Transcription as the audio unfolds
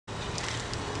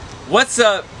What's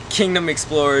up, Kingdom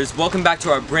Explorers? Welcome back to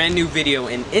our brand new video,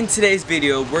 and in today's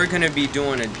video we're going to be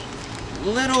doing a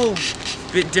little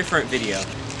bit different video.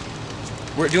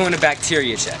 We're doing a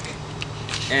bacteria check.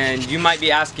 And you might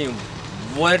be asking,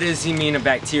 what does he mean a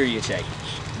bacteria check?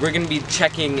 We're going to be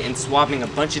checking and swabbing a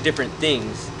bunch of different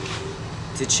things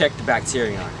to check the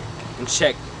bacteria on it. And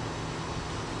check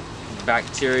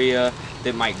bacteria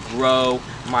that might grow,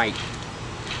 might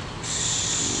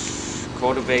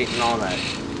cultivate and all that.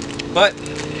 But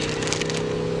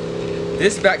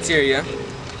this bacteria,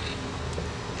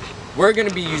 we're going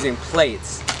to be using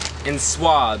plates and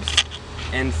swabs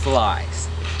and flies.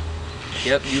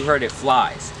 Yep, you heard it,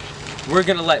 flies. We're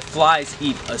going to let flies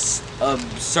eat a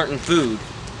certain food.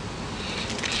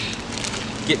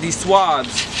 Get these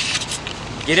swabs,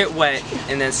 get it wet,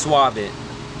 and then swab it.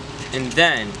 And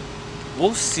then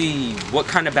we'll see what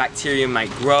kind of bacteria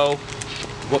might grow,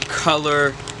 what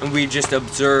color, and we just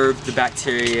observe the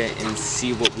bacteria and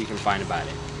see what we can find about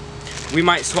it. We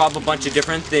might swab a bunch of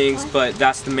different things, but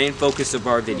that's the main focus of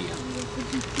our video.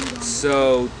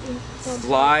 So,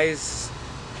 flies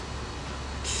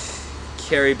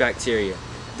carry bacteria.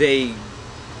 They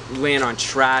land on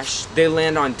trash, they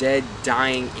land on dead,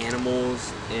 dying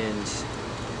animals, and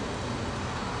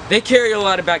they carry a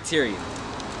lot of bacteria.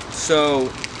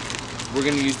 So, we're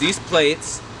going to use these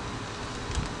plates.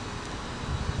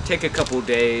 Take a couple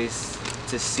days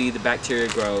to see the bacteria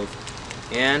grow,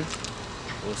 and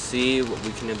we'll see what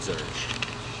we can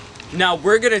observe. Now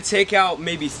we're going to take out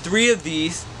maybe 3 of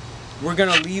these. We're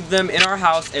going to leave them in our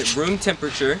house at room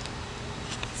temperature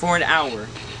for an hour,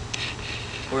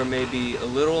 or maybe a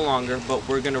little longer, but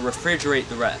we're going to refrigerate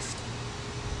the rest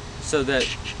so that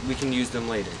we can use them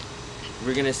later.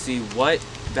 We're going to see what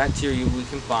bacteria we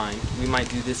can find. We might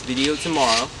do this video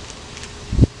tomorrow.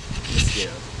 Let's go.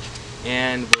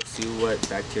 And we'll see what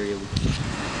bacteria we can find.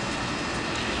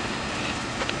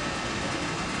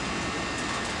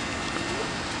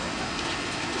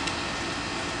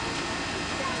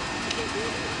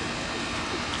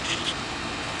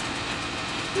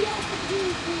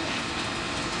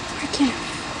 I can't.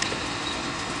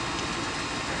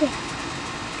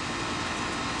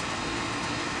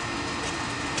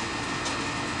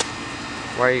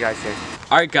 Why are you guys here?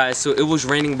 Alright guys, so it was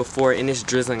raining before and it's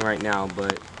drizzling right now,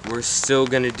 but we're still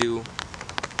gonna do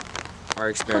our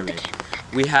experiment.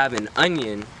 We have an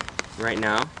onion right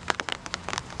now,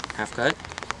 half cut,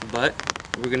 but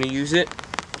we're gonna use it.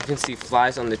 You can see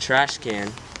flies on the trash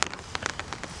can,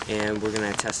 and we're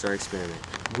gonna test our experiment.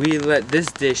 We let this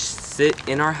dish sit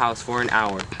in our house for an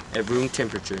hour at room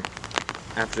temperature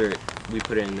after we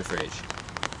put it in the fridge.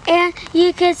 And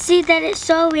you can see that it's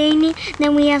so rainy,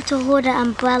 then we have to hold an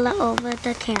umbrella over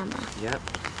the camera. Yep.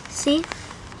 See?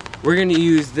 We're going to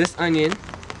use this onion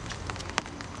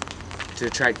to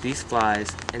attract these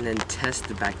flies and then test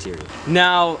the bacteria.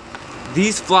 Now,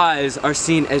 these flies are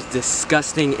seen as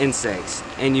disgusting insects,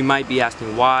 and you might be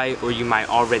asking why, or you might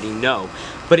already know.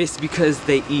 But it's because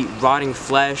they eat rotting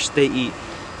flesh, they eat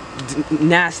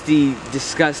nasty,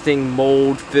 disgusting,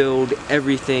 mold-filled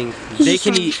everything. They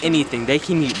can eat anything. They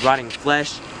can eat rotting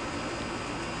flesh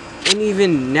and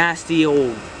even nasty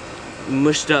old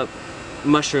mushed up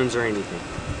mushrooms or anything.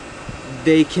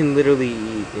 They can literally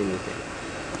eat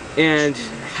anything. And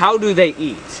how do they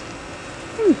eat?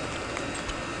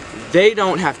 They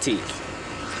don't have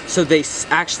teeth. So they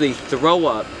actually throw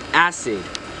up acid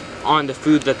on the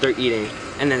food that they're eating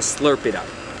and then slurp it up.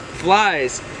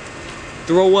 Flies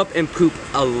throw up and poop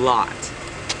a lot.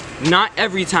 Not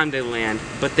every time they land,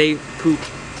 but they poop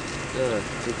to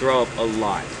throw up a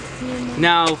lot.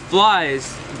 Now,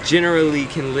 flies generally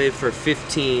can live for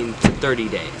 15 to 30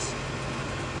 days.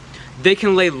 They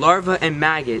can lay larvae and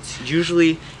maggots,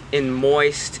 usually in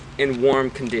moist and warm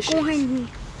conditions. Go behind me.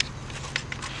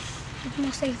 It's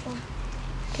more safer.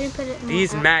 Can you put it in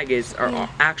These maggots are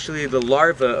actually the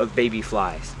larvae of baby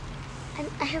flies.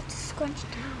 I have to scrunch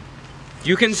down.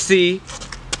 You can see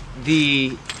the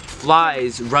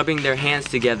flies rubbing their hands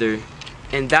together,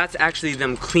 and that's actually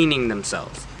them cleaning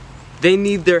themselves. They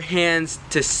need their hands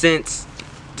to sense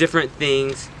different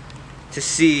things, to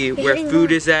see where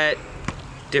food is at,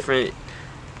 different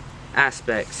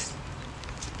aspects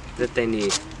that they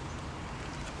need.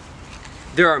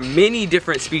 There are many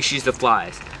different species of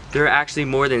flies. There are actually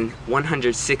more than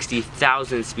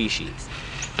 160,000 species.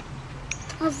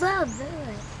 What's that?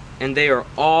 And they are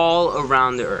all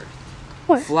around the earth.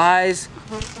 What? Flies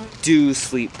do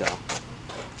sleep though.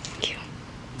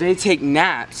 They take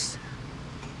naps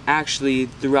actually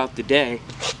throughout the day,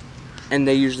 and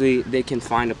they can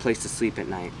find a place to sleep at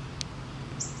night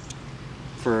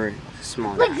for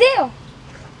small Look naps. there!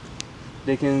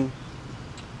 They can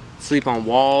sleep on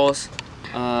walls,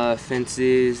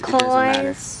 fences. It doesn't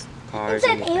matter. Cars. Is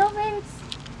that aliens?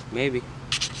 Maybe.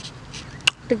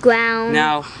 The ground.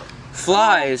 Now,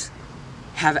 flies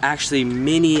have actually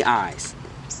many eyes.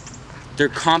 They're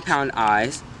compound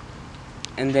eyes,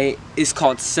 and it's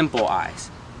called simple eyes.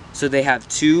 So they have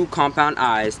 2 compound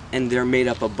eyes, and they're made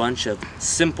up a bunch of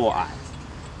simple eyes.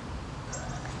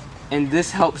 And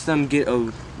this helps them get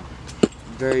a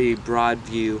very broad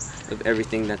view of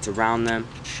everything that's around them,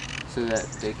 so that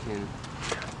they can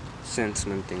sense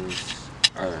when things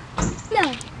are.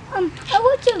 No, I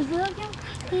watched a video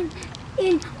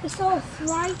and I saw a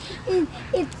fly and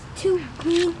it's 2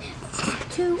 green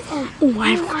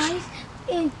eyes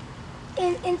and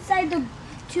inside the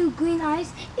 2 green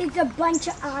eyes is a bunch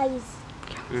of eyes.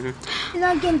 And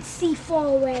I can see far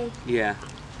away. Yeah.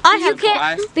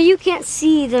 But you can't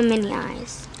see the many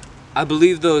eyes. I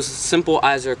believe those simple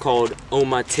eyes are called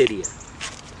ommatidia.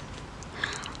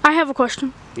 I have a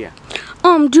question. Yeah.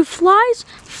 Do flies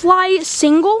fly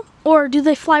single or do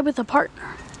they fly with a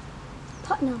partner?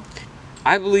 No.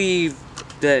 I believe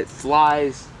that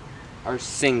flies are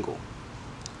single.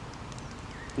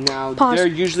 Now, Pause. they're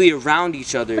usually around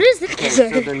each other. What is this? Okay, so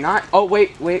they're not. Oh,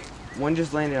 wait. One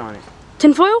just landed on it.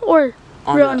 Tinfoil or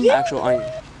On real the onion? actual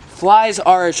onion. Flies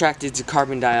are attracted to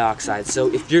carbon dioxide.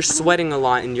 So if you're sweating a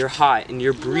lot and you're hot and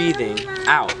you're breathing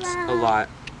out a lot,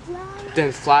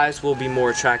 then flies will be more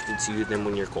attracted to you than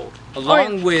when you're cold.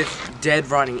 Along with dead,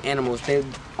 rotting animals, they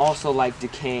also like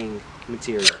decaying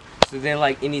material. So they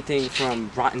like anything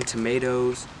from rotten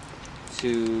tomatoes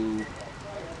to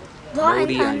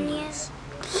moldy onions.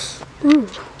 Ooh.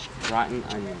 Rotten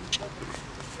onions.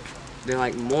 They're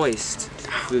like moist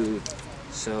food,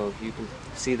 so you can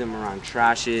see them around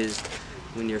trashes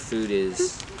when your food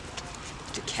is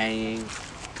decaying,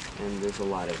 and there's a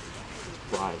lot of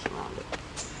flies around it.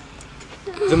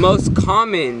 The most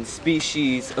common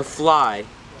species of fly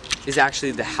is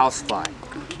actually the housefly.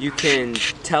 You can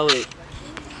tell it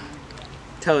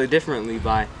differently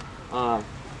by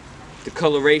the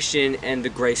coloration and the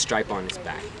gray stripe on its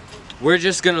back. We're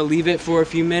just gonna leave it for a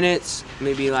few minutes,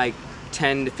 maybe like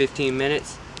 10 to 15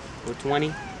 minutes or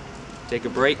 20. Take a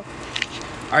break.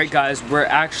 All right, guys,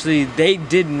 they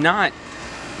did not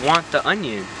want the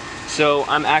onion, so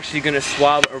I'm actually gonna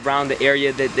swab around the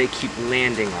area that they keep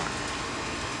landing on.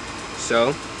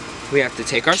 So we have to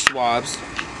take our swabs.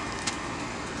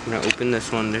 I'm gonna open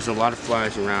this one. There's a lot of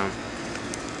flies around.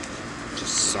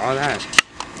 Just saw that.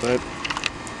 But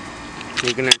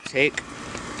we're gonna take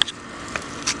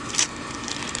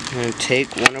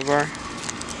one of our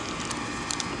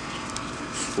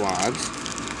swabs,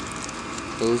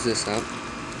 close this up,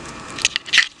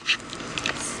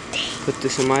 put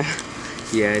this in my,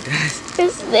 yeah, it does.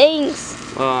 It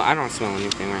stinks. Well, I don't smell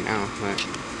anything right now, but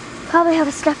Probably have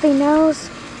a stuffy nose.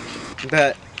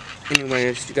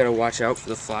 anyways, you gotta watch out for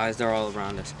the flies. They're all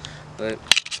around us. But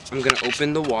I'm gonna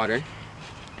open the water.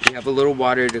 We have a little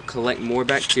water to collect more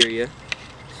bacteria,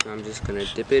 so I'm just gonna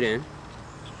dip it in.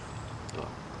 Oh,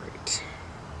 great.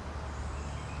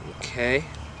 Okay.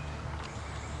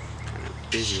 Kind of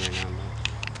busy right now,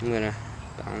 but I'm gonna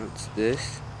balance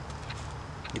this.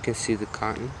 You can see the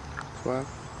cotton swab.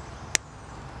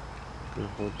 I'm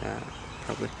gonna hold that.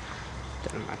 Probably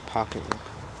that in my pocket.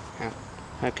 Yeah,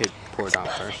 I could pour it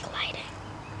out first.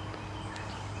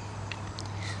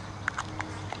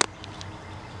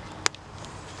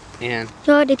 And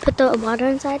You already put the water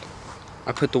inside?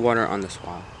 I put the water on the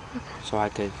swab, so I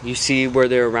could. You see where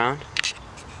they're around?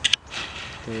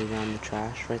 They're around the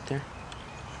trash right there.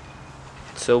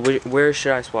 So where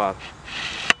should I swab?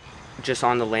 Just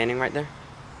on the landing right there?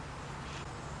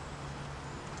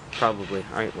 Probably.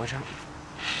 All right, watch out.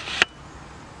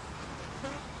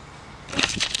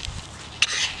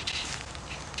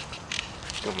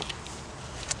 Come on.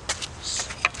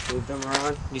 Move them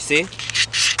around. You see?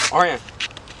 Ariane.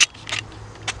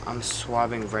 I'm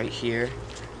swabbing right here.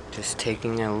 Just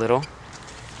taking a little.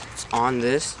 It's on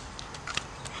this.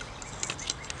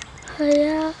 Oh,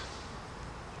 yeah.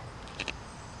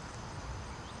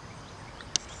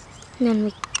 And then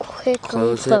we quickly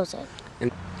close it.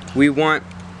 And we want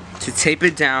to tape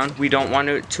it down. We don't want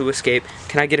it to escape.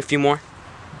 Can I get a few more?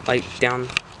 Like down.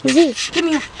 Z, give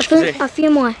me a few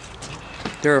more.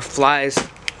 There are flies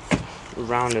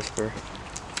around us for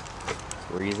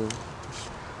a reason.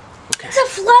 Okay. It's a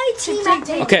fly team.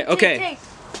 Okay.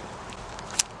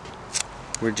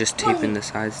 We're just taping the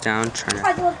sides down,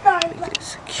 trying to make it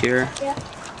secure.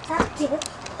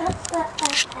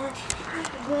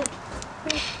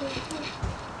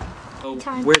 So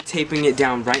we're taping it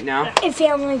down right now.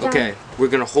 Family time. Okay, we're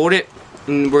gonna hold it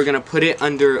and we're gonna put it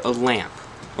under a lamp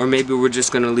or maybe we're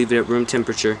just gonna leave it at room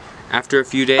temperature. After a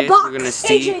few days, we're gonna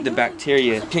see the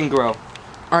bacteria can grow.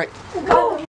 All right.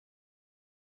 Go.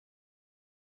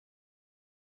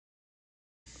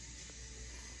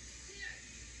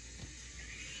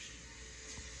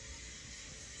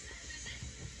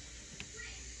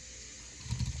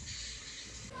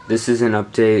 This is an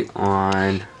update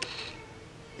on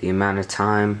the amount of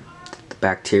time that the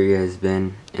bacteria has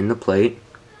been in the plate.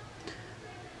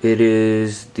 It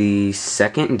is the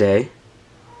second day,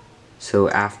 so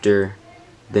after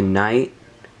the night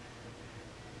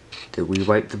that we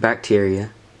wiped the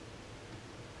bacteria,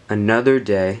 another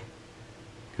day,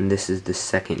 and this is the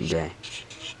second day.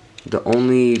 The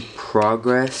only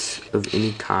progress of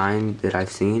any kind that I've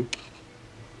seen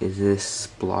is this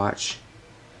splotch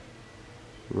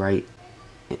right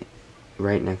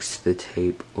next to the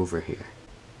tape over here.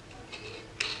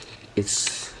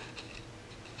 It's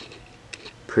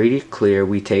pretty clear.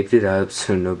 We taped it up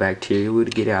so no bacteria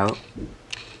would get out,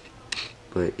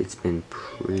 but it's been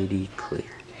pretty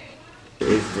clear. There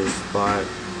is this spot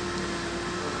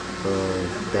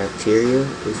of bacteria.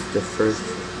 It's the first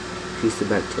piece of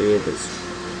bacteria that's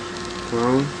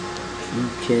grown.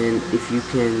 If you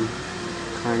can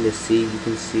kind of see, you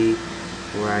can see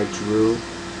where I drew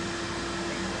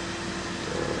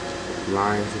the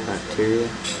lines of bacteria.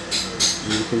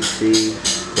 You can see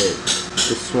that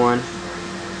this one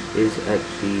is at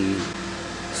the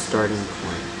starting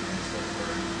point.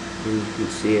 And you can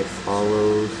see it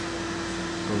follows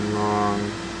along,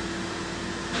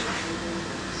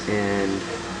 and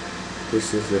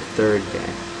this is the third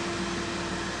day.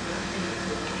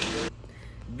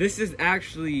 This is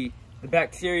actually the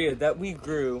bacteria that we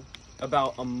grew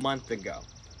about a month ago.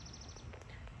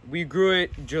 We grew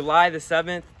it July the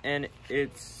 7th, and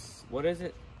it's, what is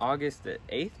it, August the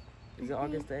 8th? Is it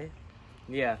August the 8th?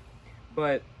 Yeah,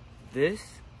 but this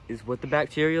is what the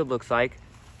bacteria looks like.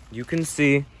 You can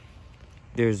see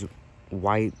there's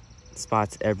white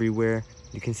spots everywhere.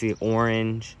 You can see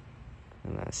orange,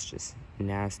 and that's just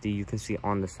nasty. You can see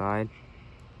on the side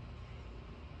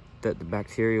that the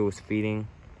bacteria was feeding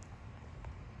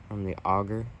on the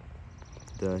agar,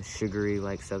 the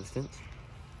sugary-like substance.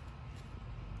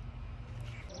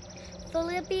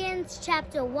 Philippians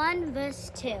chapter 1 verse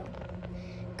 2.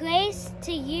 Grace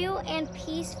to you and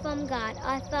peace from God,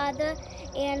 our Father,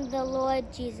 and the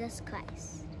Lord Jesus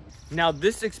Christ. Now,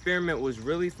 this experiment was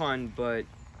really fun, but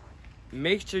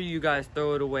make sure you guys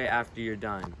throw it away after you're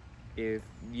done if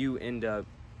you end up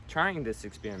trying this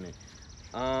experiment.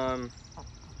 Don't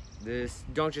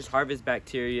just harvest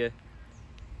bacteria.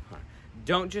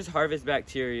 Don't just harvest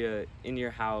bacteria in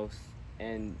your house,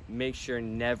 and make sure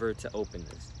never to open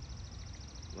this.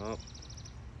 Well,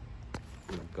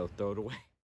 I'm gonna go throw it away.